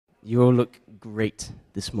You all look great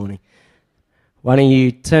this morning. Why don't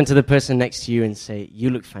you turn to the person next to you and say, you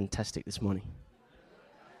look fantastic this morning.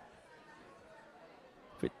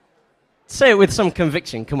 But say it with some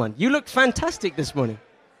conviction. Come on. You look fantastic this morning.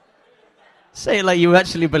 Say it like you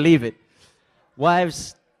actually believe it.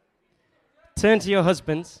 Wives, turn to your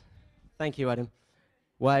husbands. Thank you, Adam.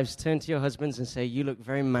 Wives, turn to your husbands and say, you look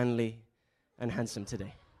very manly and handsome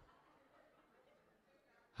today.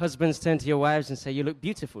 Husbands, turn to your wives and say, you look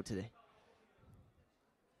beautiful today.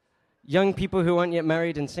 Young people who aren't yet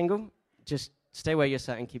married and single, just stay where you're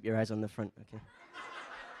sat and keep your eyes on the front, okay?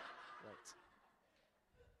 Right.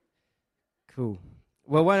 Cool.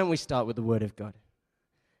 Well, why don't we start with the Word of God?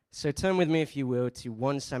 So turn with me, if you will, to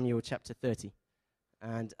 1 Samuel chapter 30.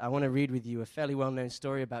 And I want to read with you a fairly well-known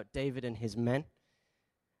story about David and his men.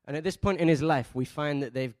 And at this point in his life, we find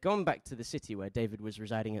that they've gone back to the city where David was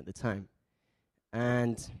residing at the time.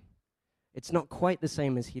 And it's not quite the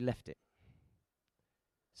same as he left it.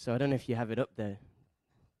 So I don't know if you have it up there.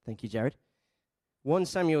 Thank you, Jared. 1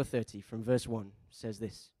 Samuel 30 from verse 1 says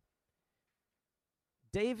this.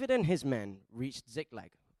 David and his men reached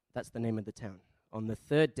Ziklag, that's the name of the town, on the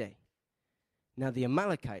third day. Now the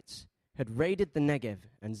Amalekites had raided the Negev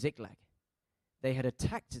and Ziklag. They had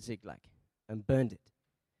attacked Ziklag and burned it,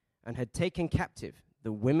 and had taken captive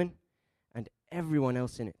the women and everyone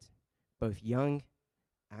else in it, both young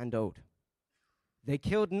and old. They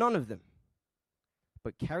killed none of them,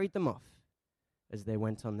 but carried them off as they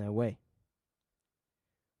went on their way.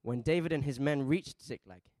 When David and his men reached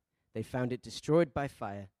Ziklag, they found it destroyed by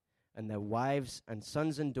fire, and their wives and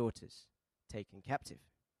sons and daughters taken captive.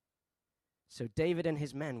 So David and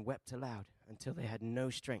his men wept aloud until they had no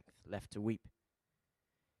strength left to weep.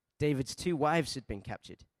 David's 2 wives had been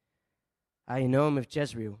captured, Ahinoam of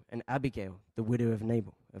Jezreel and Abigail, the widow of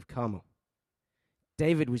Nabal of Carmel.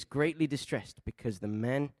 David was greatly distressed because the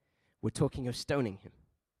men were talking of stoning him.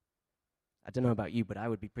 I don't know about you, but I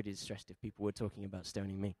would be pretty distressed if people were talking about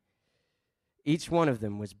stoning me. Each one of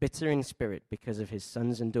them was bitter in spirit because of his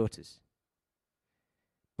sons and daughters.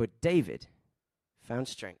 But David found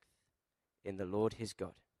strength in the Lord his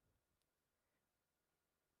God.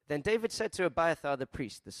 Then David said to Abiathar the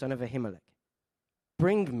priest, the son of Ahimelech,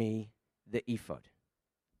 bring me the ephod.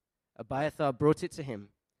 Abiathar brought it to him,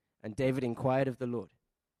 and David inquired of the Lord,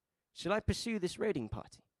 shall I pursue this raiding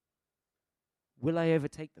party? Will I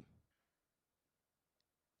overtake them?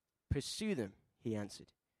 Pursue them, he answered.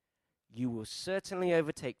 You will certainly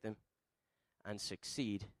overtake them and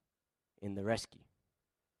succeed in the rescue.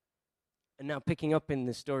 And now picking up in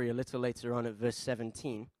the story a little later on at verse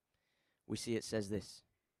 17, we see it says this.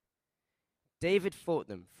 David fought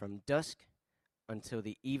them from dusk until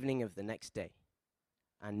the evening of the next day,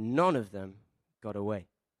 and none of them got away,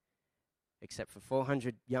 except for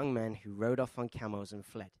 400 young men who rode off on camels and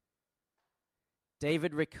fled.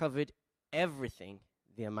 David recovered everything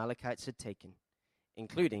the Amalekites had taken,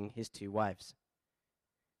 including his 2 wives.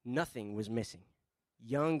 Nothing was missing,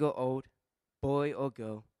 young or old, boy or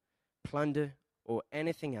girl, plunder or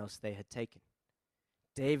anything else they had taken.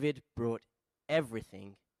 David brought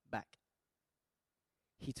everything back.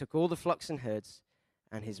 He took all the flocks and herds,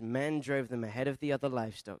 and his men drove them ahead of the other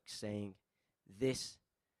livestock, saying, this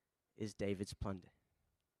is David's plunder.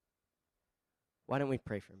 Why don't we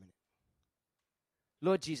pray for a minute?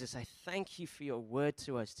 Lord Jesus, I thank you for your word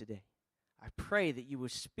to us today. I pray that you will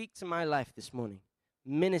speak to my life this morning,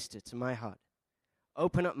 minister to my heart,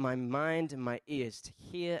 open up my mind and my ears to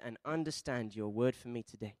hear and understand your word for me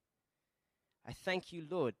today. I thank you,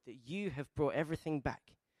 Lord, that you have brought everything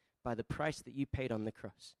back by the price that you paid on the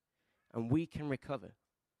cross, and we can recover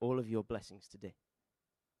all of your blessings today.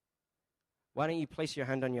 Why don't you place your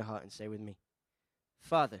hand on your heart and say with me,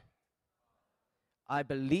 Father, I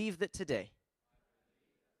believe that today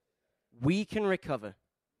we can recover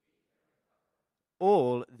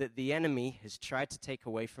all that the enemy has tried to take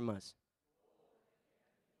away from us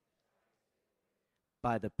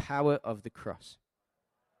by the power of the cross.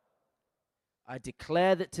 I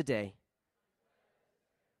declare that today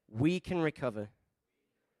we can recover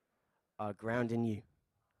our ground in you.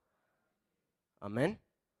 Amen?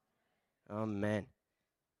 Amen.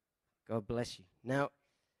 God bless you. Now,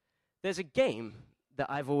 there's a game that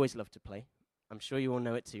I've always loved to play. I'm sure you all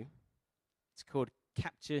know it too. It's called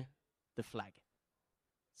Capture the Flag.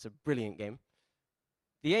 It's a brilliant game.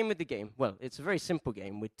 The aim of the game, well, it's a very simple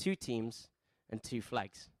game with 2 teams and 2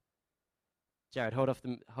 flags. Jared, hold off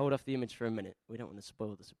the image for a minute. We don't want to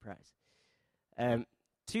spoil the surprise.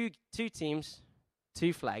 Two teams,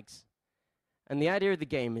 2 flags, and the idea of the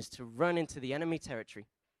game is to run into the enemy territory,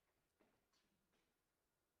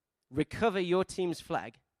 recover your team's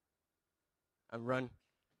flag, and run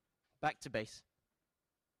back to base,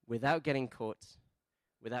 without getting caught,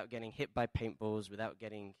 without getting hit by paintballs, without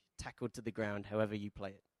getting tackled to the ground, however you play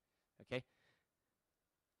it. Okay?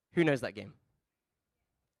 Who knows that game?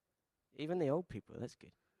 Even the old people, that's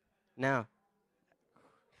good. Now,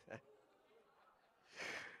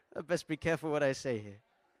 I best be careful what I say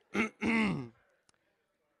here.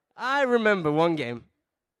 I remember one game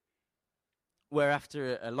where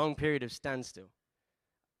after a long period of standstill,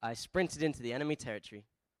 I sprinted into the enemy territory,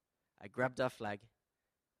 I grabbed our flag,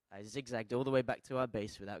 I zigzagged all the way back to our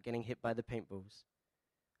base without getting hit by the paintballs,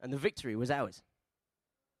 and the victory was ours.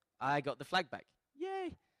 I got the flag back.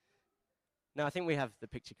 Yay! Now, I think we have the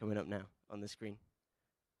picture coming up now on the screen.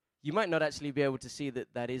 You might not actually be able to see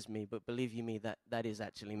that that is me, but believe you me, that is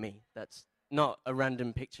actually me. That's not a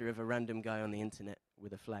random picture of a random guy on the internet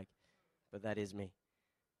with a flag, but that is me.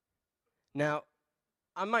 Now,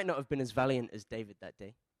 I might not have been as valiant as David that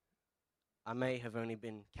day. I may have only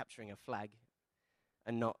been capturing a flag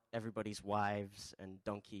and not everybody's wives and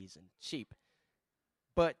donkeys and sheep.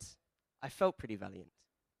 But I felt pretty valiant.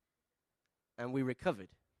 And we recovered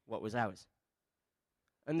what was ours.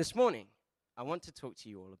 And this morning, I want to talk to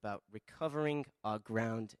you all about recovering our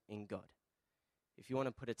ground in God. If you want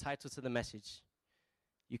to put a title to the message,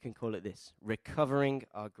 you can call it this: Recovering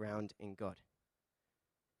Our Ground in God.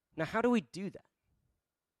 Now, how do we do that?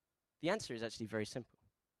 The answer is actually very simple.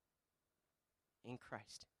 In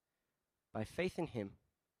Christ. By faith in him,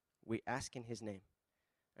 we ask in his name.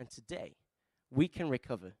 And today, we can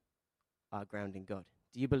recover our ground in God.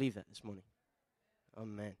 Do you believe that this morning?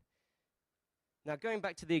 Amen. Now, going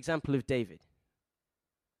back to the example of David.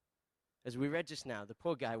 As we read just now, the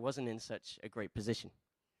poor guy wasn't in such a great position.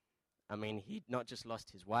 I mean, he'd not just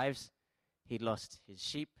lost his wives, he'd lost his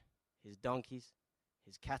sheep, his donkeys,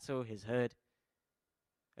 his cattle, his herd.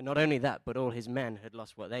 And not only that, but all his men had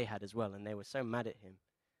lost what they had as well, and they were so mad at him,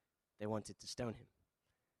 they wanted to stone him.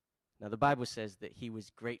 Now, the Bible says that he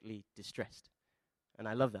was greatly distressed. And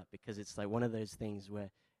I love that because it's like one of those things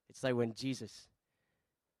where it's like when Jesus,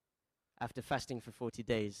 after fasting for 40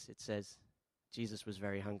 days, it says Jesus was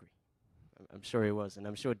very hungry. I'm sure he was, and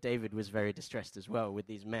I'm sure David was very distressed as well with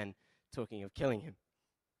these men talking of killing him.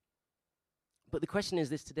 But the question is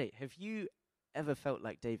this today: have you ever felt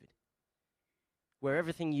like David, where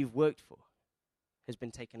everything you've worked for has been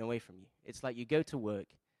taken away from you? It's like you go to work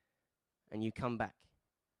and you come back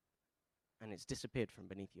and it's disappeared from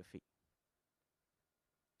beneath your feet.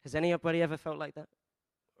 Has anybody ever felt like that?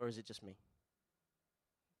 Or is it just me?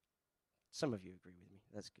 Some of you agree with me.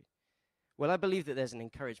 That's good. Well, I believe that there's an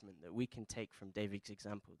encouragement that we can take from David's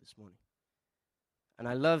example this morning. And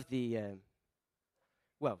I love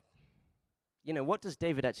what does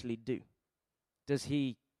David actually do? Does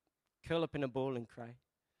he curl up in a ball and cry?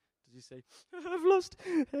 Does he say, I've lost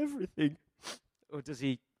everything? Or does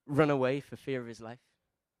he run away for fear of his life?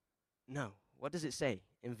 No. What does it say?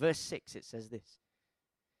 In verse 6, it says this: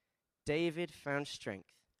 David found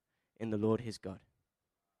strength in the Lord his God.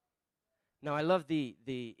 Now, I love the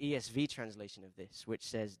ESV translation of this, which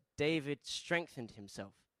says, David strengthened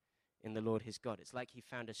himself in the Lord his God. It's like he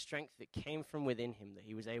found a strength that came from within him, that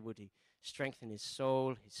he was able to strengthen his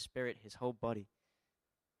soul, his spirit, his whole body.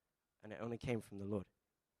 And it only came from the Lord.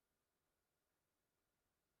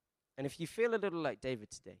 And if you feel a little like David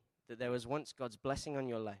today, that there was once God's blessing on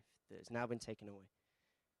your life that has now been taken away,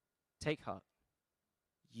 take heart.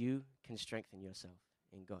 You can strengthen yourself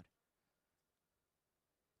in God.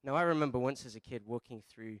 Now, I remember once as a kid walking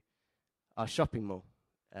through our shopping mall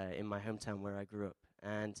in my hometown where I grew up.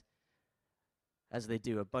 And as they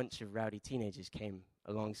do, a bunch of rowdy teenagers came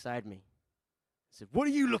alongside me. I said, "What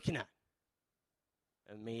are you looking at?"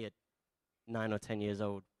 And me at 9 or 10 years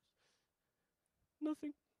old,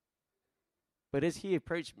 nothing. But as he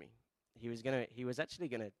approached me, he was actually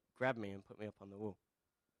going to grab me and put me up on the wall.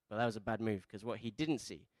 But that was a bad move, because what he didn't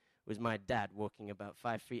see was my dad walking about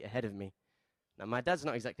 5 feet ahead of me. Now, my dad's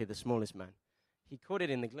not exactly the smallest man. He caught it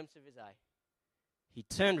in the glimpse of his eye. He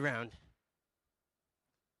turned round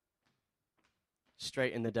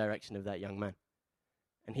straight in the direction of that young man.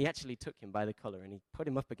 And he actually took him by the collar and he put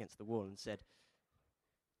him up against the wall and said,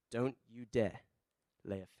 "Don't you dare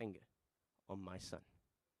lay a finger on my son."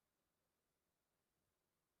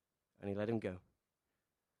 And he let him go.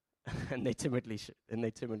 And they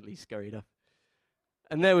timidly scurried off.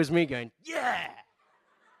 And there was me going, yeah,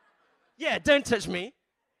 don't touch me.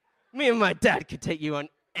 Me and my dad could take you on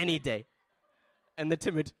any day. And the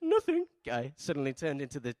timid, nothing guy suddenly turned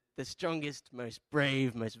into the strongest, most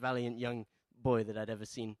brave, most valiant young boy that I'd ever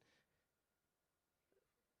seen.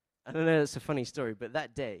 I don't know, that's a funny story, but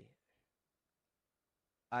that day,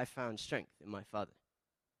 I found strength in my father.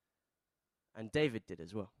 And David did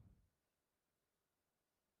as well.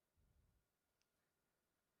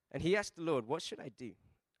 And he asked the Lord, what should I do?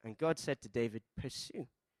 And God said to David, pursue,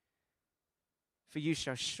 for you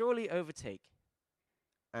shall surely overtake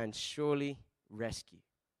and surely rescue.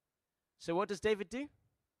 So what does David do?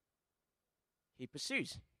 He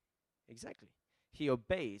pursues. Exactly. He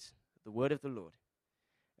obeys the word of the Lord,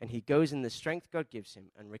 and he goes in the strength God gives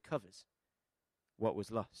him and recovers what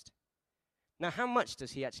was lost. Now, how much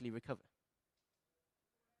does he actually recover?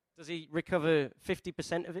 Does he recover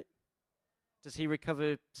 50% of it? Does he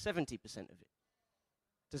recover 70% of it?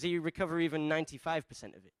 Does he recover even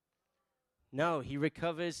 95% of it? No, he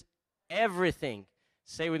recovers everything.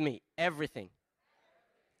 Say with me, everything.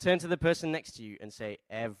 Turn to the person next to you and say,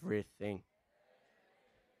 everything.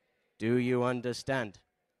 Do you understand?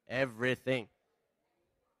 Everything.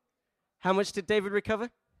 How much did David recover?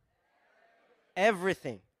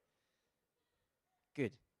 Everything.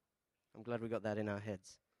 Good. I'm glad we got that in our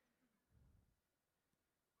heads.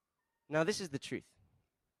 Now, this is the truth.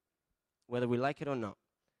 Whether we like it or not,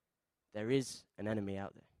 there is an enemy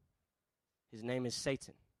out there. His name is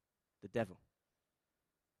Satan, the devil.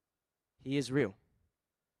 He is real,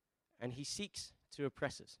 and he seeks to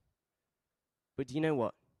oppress us. But do you know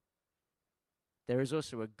what? There is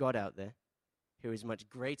also a God out there who is much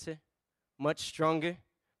greater, much stronger,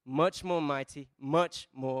 much more mighty, much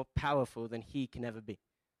more powerful than he can ever be.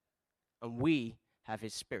 And we have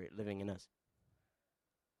his spirit living in us.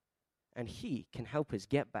 And he can help us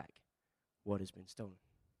get back what has been stolen.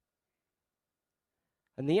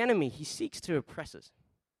 And the enemy, he seeks to oppress us.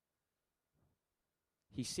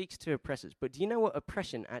 He seeks to oppress us. But do you know what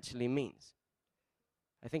oppression actually means?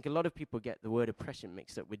 I think a lot of people get the word oppression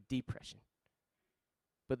mixed up with depression.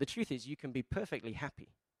 But the truth is, you can be perfectly happy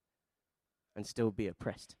and still be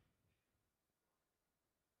oppressed.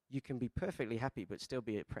 You can be perfectly happy but still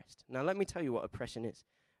be oppressed. Now, let me tell you what oppression is.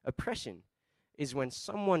 Oppression is when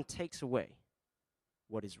someone takes away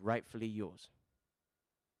what is rightfully yours.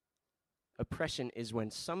 Oppression is when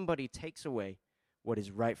somebody takes away what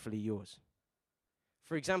is rightfully yours.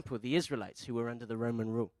 For example, the Israelites who were under the Roman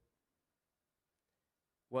rule.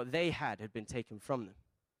 What they had been taken from them.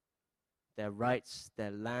 Their rights, their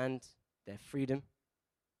land, their freedom,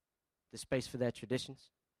 the space for their traditions.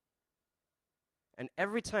 And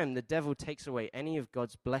every time the devil takes away any of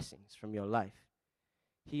God's blessings from your life,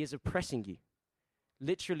 he is oppressing you,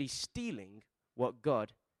 literally stealing what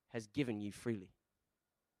God has given you freely.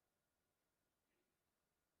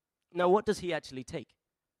 Now, what does he actually take?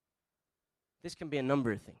 This can be a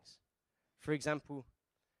number of things. For example,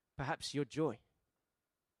 perhaps your joy.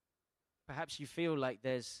 Perhaps you feel like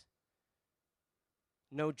there's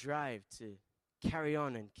no drive to carry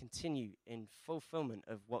on and continue in fulfillment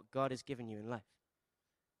of what God has given you in life.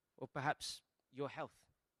 Or perhaps your health.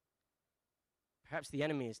 Perhaps the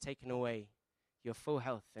enemy has taken away your full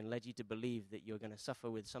health and led you to believe that you're going to suffer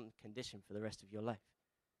with some condition for the rest of your life.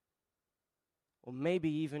 Or maybe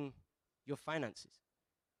even your finances.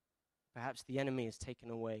 Perhaps the enemy has taken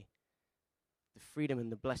away the freedom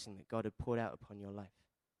and the blessing that God had poured out upon your life.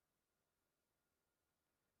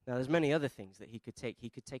 Now, there's many other things that he could take. He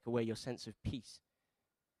could take away your sense of peace,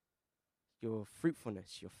 your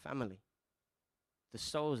fruitfulness, your family, the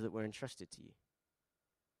souls that were entrusted to you.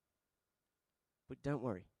 But don't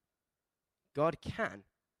worry. God can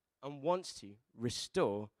and wants to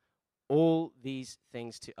restore all these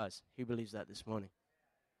things to us. Who believes that this morning?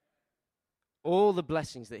 All the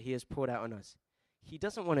blessings that he has poured out on us. He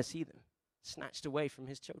doesn't want to see them snatched away from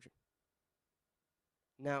his children.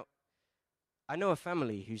 Now, I know a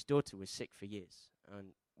family whose daughter was sick for years. And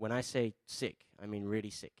when I say sick, I mean really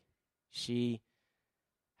sick. She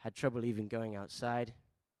had trouble even going outside,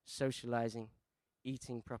 socializing,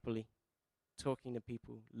 eating properly, talking to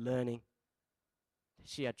people, learning.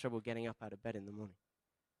 She had trouble getting up out of bed in the morning.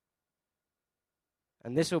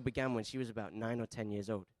 And this all began when she was about 9 or 10 years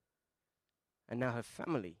old. And now her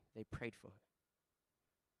family, they prayed for her.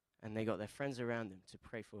 And they got their friends around them to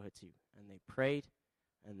pray for her too. And they prayed,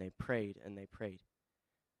 and they prayed, and they prayed.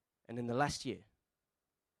 And in the last year,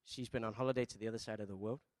 she's been on holiday to the other side of the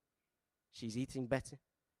world. She's eating better.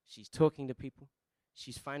 She's talking to people.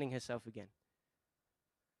 She's finding herself again.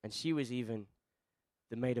 And she was even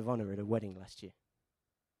the maid of honor at a wedding last year.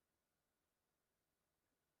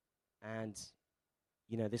 And,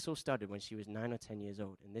 you know, this all started when she was 9 or 10 years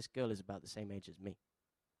old. And this girl is about the same age as me.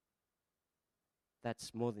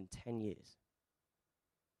 That's more than 10 years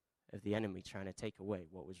of the enemy trying to take away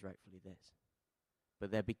what was rightfully theirs.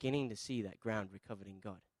 But they're beginning to see that ground recovered in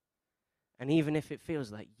God. And even if it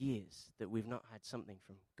feels like years that we've not had something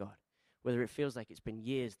from God, whether it feels like it's been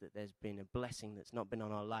years that there's been a blessing that's not been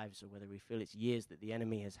on our lives, or whether we feel it's years that the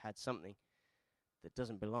enemy has had something that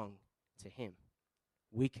doesn't belong to him,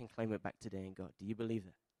 we can claim it back today in God. Do you believe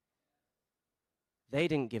that? They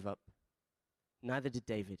didn't give up. Neither did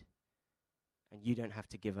David. And you don't have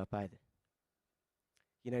to give up either.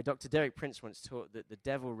 You know, Dr. Derek Prince once taught that the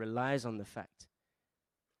devil relies on the fact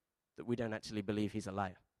that we don't actually believe he's a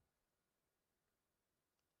liar.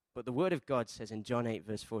 But the word of God says in John 8,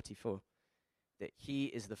 verse 44, that he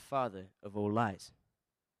is the father of all lies.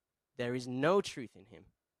 There is no truth in him.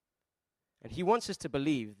 And he wants us to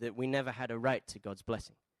believe that we never had a right to God's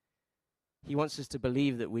blessing. He wants us to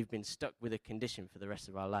believe that we've been stuck with a condition for the rest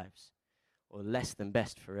of our lives, or less than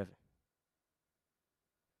best forever.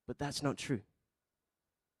 But that's not true.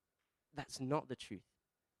 That's not the truth.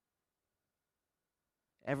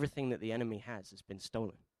 Everything that the enemy has been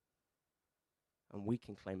stolen, and we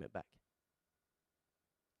can claim it back.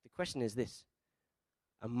 The question is this: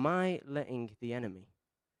 am I letting the enemy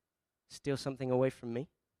steal something away from me?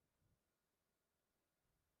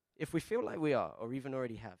 If we feel like we are, or even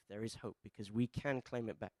already have, there is hope, because we can claim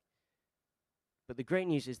it back. But the great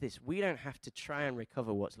news is this: we don't have to try and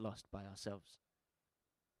recover what's lost by ourselves.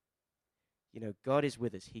 You know, God is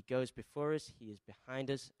with us. He goes before us, he is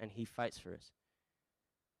behind us, and he fights for us.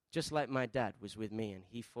 Just like my dad was with me, and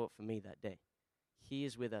he fought for me that day. He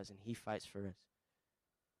is with us, and he fights for us.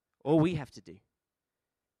 All we have to do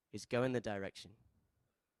is go in the direction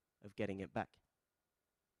of getting it back.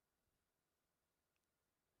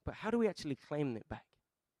 But how do we actually claim it back?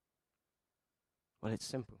 Well, it's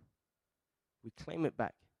simple. We claim it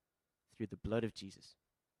back through the blood of Jesus.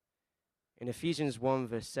 In Ephesians 1,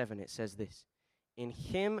 verse 7, it says this: in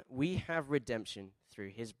him we have redemption through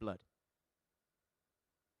his blood.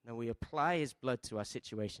 Now, we apply his blood to our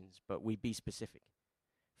situations, but we be specific.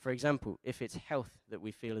 For example, if it's health that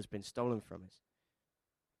we feel has been stolen from us,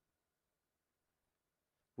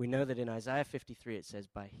 we know that in Isaiah 53 it says,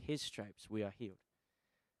 by his stripes we are healed.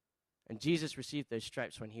 And Jesus received those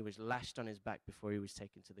stripes when he was lashed on his back before he was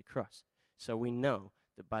taken to the cross. So we know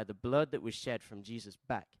that by the blood that was shed from Jesus'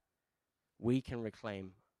 back, we can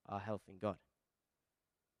reclaim our health in God.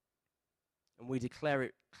 And we declare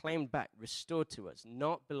it claimed back, restored to us,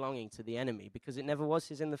 not belonging to the enemy, because it never was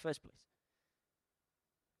his in the first place.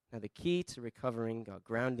 Now, the key to recovering our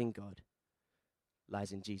ground in God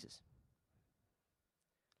lies in Jesus.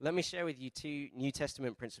 Let me share with you 2 New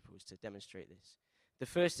Testament principles to demonstrate this. The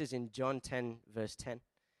first is in John 10, verse 10,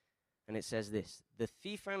 and it says this: the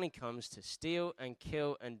thief only comes to steal and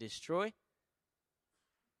kill and destroy,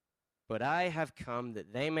 but I have come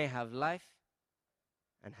that they may have life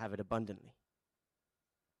and have it abundantly.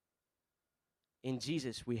 In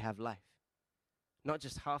Jesus, we have life. Not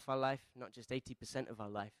just half our life, not just 80% of our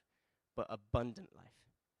life, but abundant life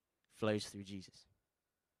flows through Jesus.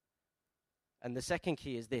 And the second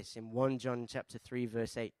key is this: in 1 John chapter 3,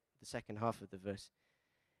 verse 8, the second half of the verse,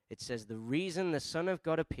 it says, the reason the Son of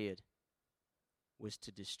God appeared was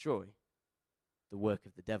to destroy the work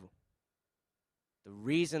of the devil. The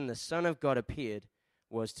reason the Son of God appeared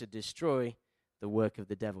was to destroy the work of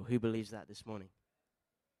the devil. Who believes that this morning?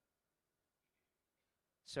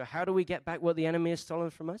 So how do we get back what the enemy has stolen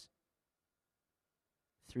from us?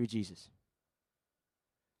 Through Jesus.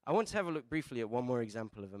 I want to have a look briefly at one more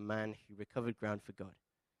example of a man who recovered ground for God.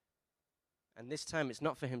 And this time it's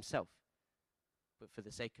not for himself, but for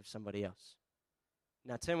the sake of somebody else.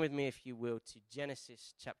 Now turn with me, if you will, to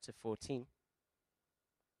Genesis chapter 14.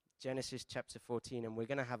 Genesis chapter 14, and we're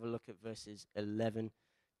going to have a look at verses 11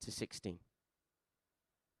 to 16.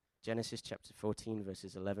 Genesis chapter 14,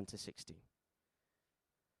 verses 11 to 16.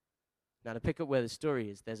 Now, to pick up where the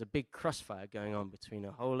story is, there's a big crossfire going on between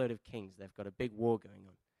a whole load of kings. They've got a big war going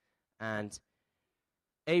on. And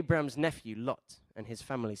Abraham's nephew, Lot, and his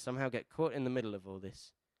family somehow get caught in the middle of all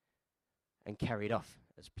this and carried off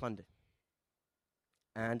as plunder.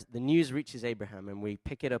 And the news reaches Abraham, and we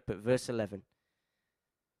pick it up at verse 11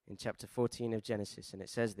 in chapter 14 of Genesis, and it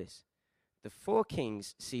says this: the 4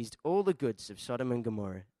 kings seized all the goods of Sodom and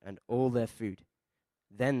Gomorrah and all their food.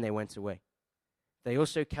 Then they went away. They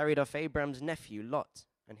also carried off Abraham's nephew, Lot,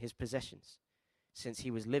 and his possessions, since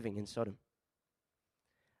he was living in Sodom.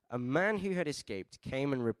 A man who had escaped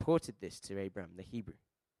came and reported this to Abraham, the Hebrew.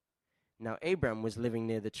 Now Abraham was living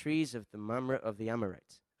near the trees of the Mamre of the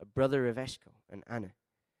Amorites, a brother of Eshcol and Anna,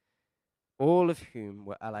 all of whom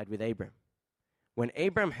were allied with Abraham. When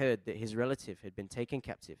Abraham heard that his relative had been taken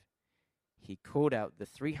captive, he called out the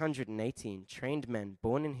 318 trained men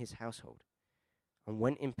born in his household and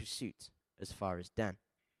went in pursuit as far as Dan.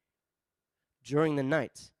 During the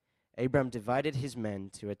night, Abraham divided his men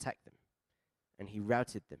to attack them, and he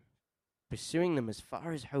routed them, pursuing them as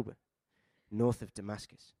far as Hobah, north of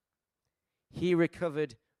Damascus. He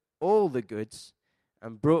recovered all the goods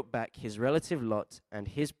and brought back his relative Lot and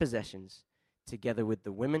his possessions, together with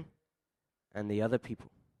the women and the other people.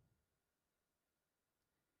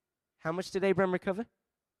 How much did Abraham recover?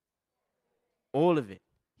 All of it.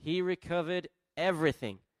 He recovered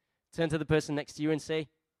everything. Turn to the person next to you and say,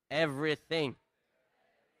 everything.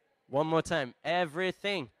 One more time,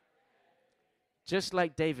 everything. Just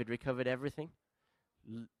like David recovered everything,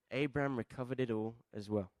 Abraham recovered it all as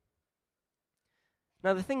well.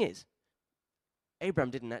 Now the thing is, Abraham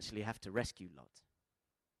didn't actually have to rescue Lot.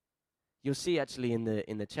 You'll see actually in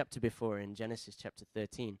the chapter before, in Genesis chapter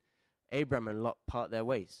 13, Abraham and Lot part their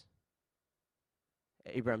ways.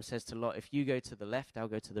 Abraham says to Lot, if you go to the left, I'll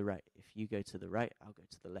go to the right. If you go to the right, I'll go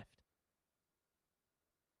to the left.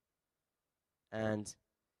 And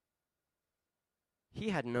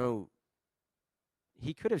he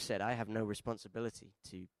could have said, I have no responsibility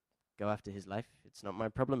to go after his life. It's not my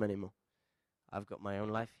problem anymore. I've got my own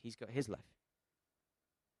life. He's got his life.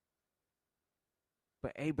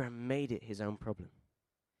 But Abraham made it his own problem.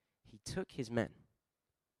 He took his men.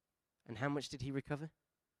 And how much did he recover?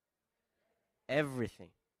 Everything.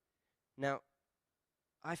 Now,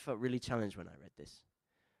 I felt really challenged when I read this.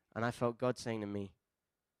 And I felt God saying to me,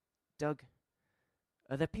 Doug,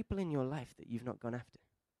 are there people in your life that you've not gone after?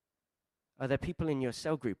 Are there people in your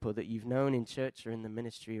cell group or that you've known in church or in the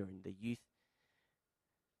ministry or in the youth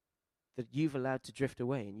that you've allowed to drift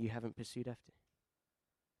away and you haven't pursued after?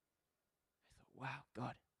 I thought, wow,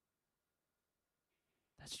 God,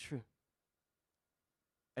 that's true.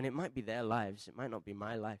 And it might be their lives. It might not be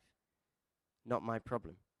my life. Not my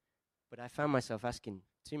problem. But I found myself asking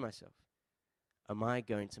to myself, am I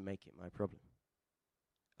going to make it my problem?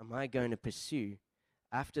 Am I going to pursue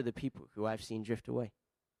after the people who I've seen drift away?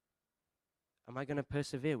 Am I going to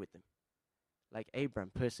persevere with them? Like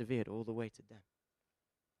Abraham persevered all the way to Dan.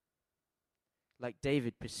 Like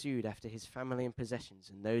David pursued after his family and possessions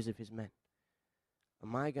and those of his men.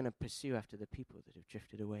 Am I going to pursue after the people that have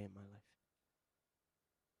drifted away in my life?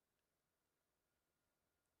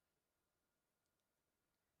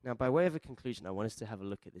 Now, by way of a conclusion, I want us to have a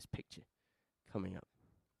look at this picture coming up.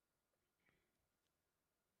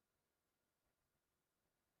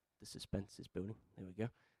 The suspense is building. There we go.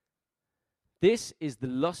 This is the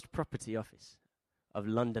lost property office of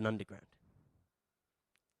London Underground.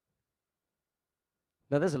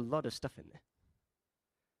 Now, there's a lot of stuff in there.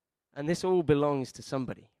 And this all belongs to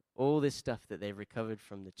somebody. All this stuff that they've recovered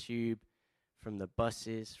from the tube, from the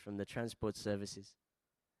buses, from the transport services.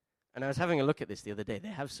 And I was having a look at this the other day. They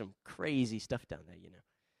have some crazy stuff down there, you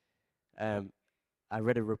know. I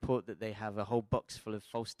read a report that they have a whole box full of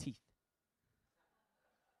false teeth.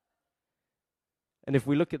 And if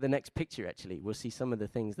we look at the next picture, actually, we'll see some of the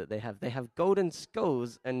things that they have. They have golden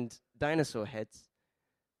skulls and dinosaur heads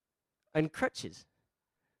and crutches.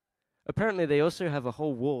 Apparently, they also have a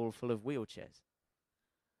whole wall full of wheelchairs.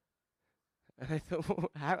 And I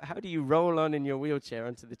thought, how do you roll on in your wheelchair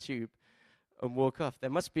onto the tube and walk off? There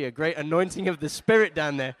must be a great anointing of the Spirit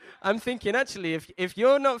down there. I'm thinking, actually, if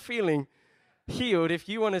you're not feeling healed, if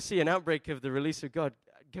you want to see an outbreak of the release of God,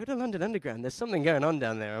 go to London Underground. There's something going on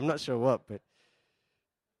down there. I'm not sure what, but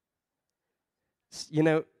you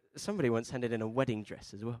know, somebody once handed in a wedding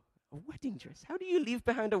dress as well. A wedding dress? How do you leave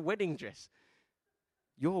behind a wedding dress?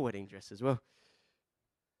 Your wedding dress as well.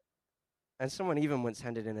 And someone even once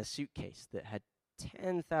handed in a suitcase that had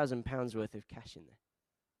 £10,000 worth of cash in there.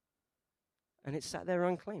 And it sat there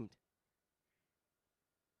unclaimed.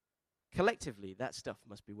 Collectively, that stuff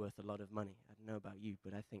must be worth a lot of money. I don't know about you,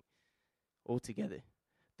 but I think altogether,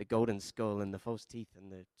 the golden skull and the false teeth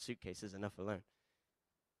and the suitcase is enough alone.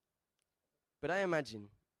 But I imagine,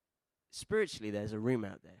 spiritually, there's a room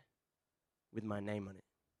out there with my name on it.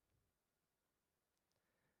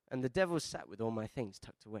 And the devil sat with all my things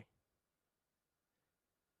tucked away.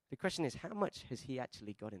 The question is, how much has he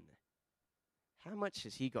actually got in there? How much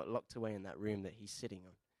has he got locked away in that room that he's sitting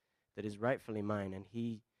on, that is rightfully mine, and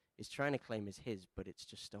he is trying to claim as his, but it's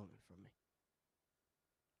just stolen from me?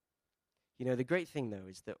 You know, the great thing, though,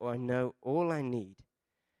 is that I know all I need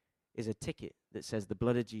is a ticket that says the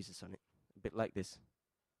blood of Jesus on it. A bit like this.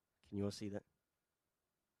 Can you all see that?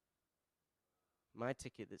 My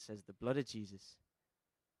ticket that says the blood of Jesus,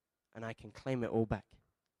 and I can claim it all back.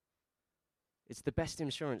 It's the best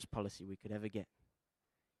insurance policy we could ever get.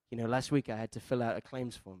 You know, last week I had to fill out a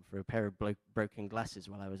claims form for a pair of broken glasses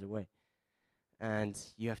while I was away. And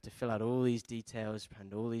you have to fill out all these details,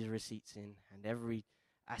 and all these receipts in, and every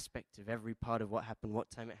aspect of every part of what happened, what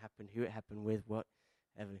time it happened, who it happened with,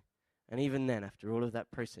 whatever. And even then, after all of that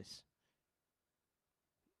process,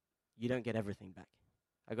 you don't get everything back.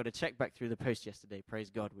 I got a check back through the post yesterday, praise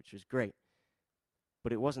God, which was great.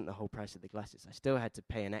 But it wasn't the whole price of the glasses. I still had to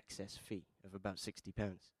pay an excess fee of about £60.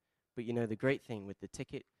 But you know, the great thing with the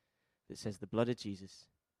ticket that says the blood of Jesus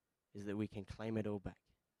is that we can claim it all back.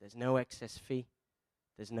 There's no excess fee.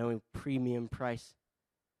 There's no premium price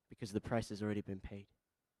because the price has already been paid.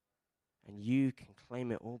 And you can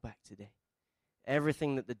claim it all back today.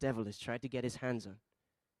 Everything that the devil has tried to get his hands on,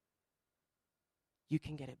 you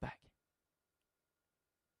can get it back.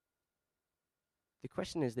 The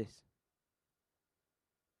question is this: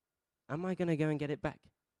 am I going to go and get it back?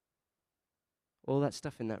 All that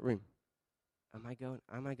stuff in that room. Am I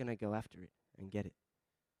going to go after it and get it?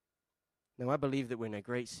 Now, I believe that we're in a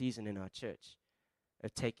great season in our church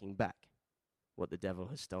of taking back what the devil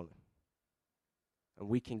has stolen. And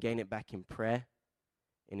we can gain it back in prayer,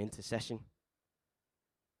 in intercession,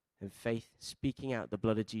 in faith, speaking out the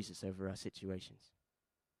blood of Jesus over our situations.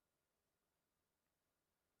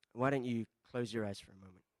 Why don't you close your eyes for a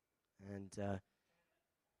moment? And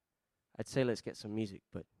I'd say let's get some music,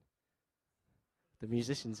 but the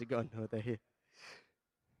musicians are gone. Oh, they're here.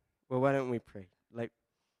 Well, why don't we pray?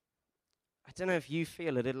 I don't know if you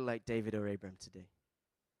feel a little like David or Abraham today.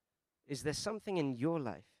 Is there something in your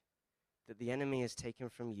life that the enemy has taken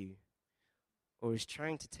from you or is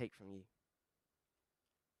trying to take from you?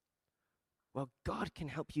 Well, God can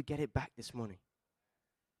help you get it back this morning.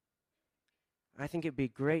 I think it'd be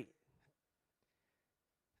great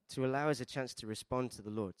to allow us a chance to respond to the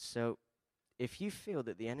Lord. So if you feel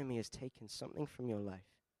that the enemy has taken something from your life,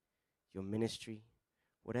 your ministry,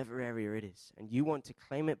 whatever area it is, and you want to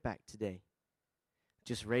claim it back today,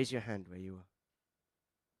 just raise your hand where you are.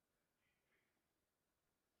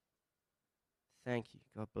 Thank you.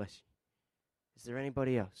 God bless you. Is there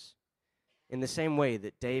anybody else? In the same way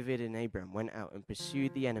that David and Abraham went out and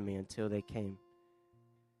pursued the enemy until they came,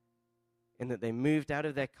 in that they moved out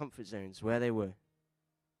of their comfort zones where they were,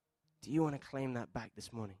 do you want to claim that back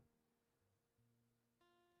this morning?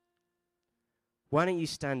 Why don't you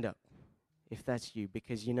stand up if that's you?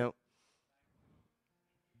 Because, you know,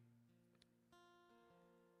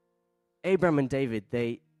 Abraham and David,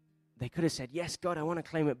 they could have said, yes, God, I want to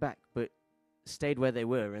claim it back, but stayed where they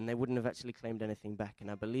were, and they wouldn't have actually claimed anything back.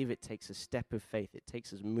 And I believe it takes a step of faith. It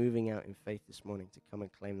takes us moving out in faith this morning to come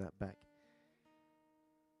and claim that back.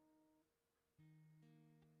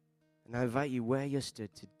 And I invite you where you're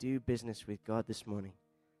stood to do business with God this morning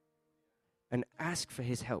and ask for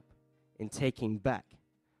his help in taking back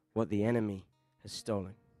what the enemy has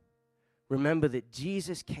stolen. Remember that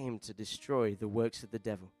Jesus came to destroy the works of the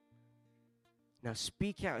devil. Now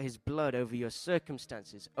speak out his blood over your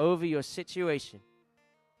circumstances, over your situation.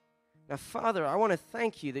 Now, Father, I want to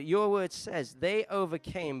thank you that your word says they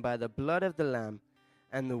overcame by the blood of the Lamb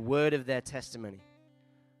and the word of their testimony.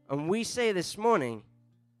 And we say this morning,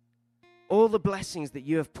 all the blessings that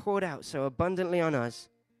you have poured out so abundantly on us,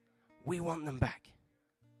 we want them back.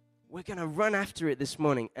 We're going to run after it this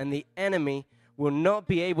morning, and the enemy will not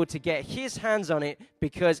be able to get his hands on it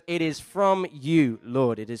because it is from you,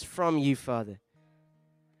 Lord. It is from you, Father.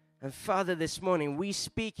 And Father, this morning, we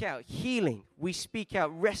speak out healing. We speak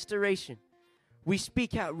out restoration. We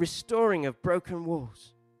speak out restoring of broken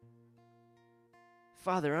walls.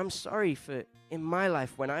 Father, I'm sorry for in my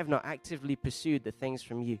life when I've not actively pursued the things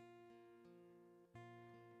from you.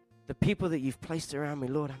 The people that you've placed around me,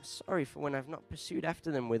 Lord, I'm sorry for when I've not pursued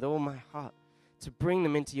after them with all my heart to bring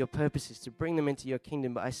them into your purposes, to bring them into your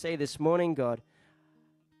kingdom. But I say this morning, God,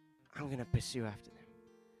 I'm going to pursue after them.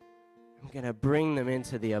 I'm going to bring them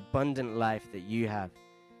into the abundant life that you have,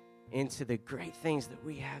 into the great things that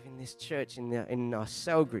we have in this church, in our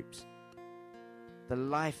cell groups, the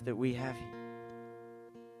life that we have here.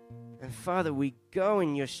 And Father, we go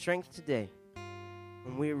in your strength today,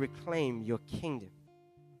 and we reclaim your kingdom.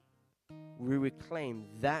 We reclaim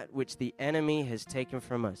that which the enemy has taken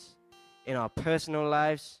from us in our personal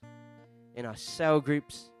lives, in our cell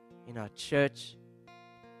groups, in our church.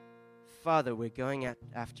 Father, we're going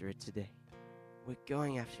after it today. We're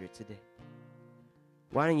going after it today.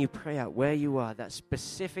 Why don't you pray out where you are, that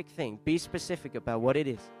specific thing. Be specific about what it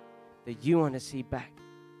is that you want to see back.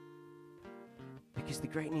 Because the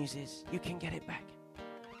great news is you can get it back.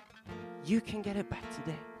 You can get it back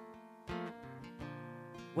today.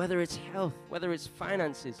 Whether it's health, whether it's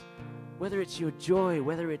finances, whether it's your joy,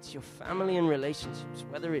 whether it's your family and relationships,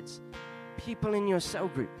 whether it's people in your cell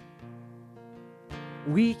group.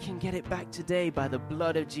 We can get it back today by the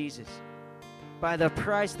blood of Jesus, by the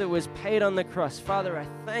price that was paid on the cross. Father, I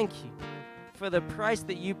thank you for the price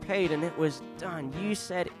that you paid, and it was done. You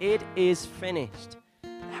said it is finished.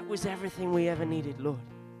 That was everything we ever needed, Lord.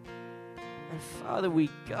 And Father, we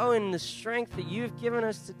go in the strength that you've given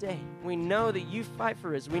us today. We know that you fight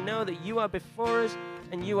for us. We know that you are before us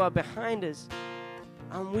and you are behind us.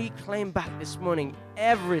 And we claim back this morning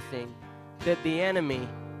everything that the enemy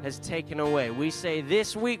has taken away. We say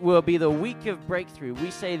this week will be the week of breakthrough.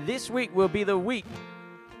 We say this week will be the week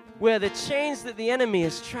where the chains that the enemy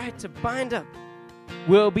has tried to bind up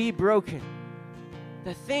will be broken.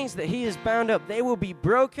 The things that he has bound up, they will be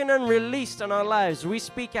broken and released on our lives. We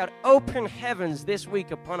speak out open heavens this week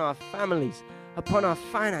upon our families, upon our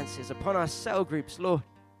finances, upon our cell groups, Lord.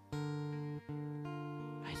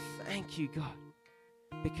 I thank you, God,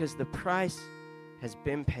 because the price has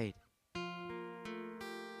been paid.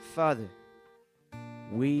 Father,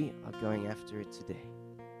 we are going after it today.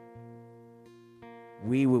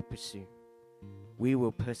 We will pursue. We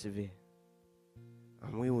will persevere.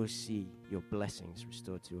 And we will see your blessings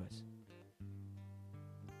restored to us.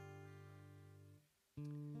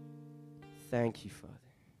 Thank you, Father.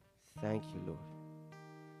 Thank you, Lord.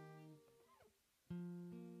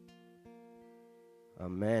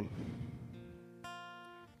 Amen.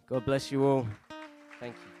 God bless you all.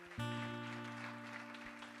 Thank you.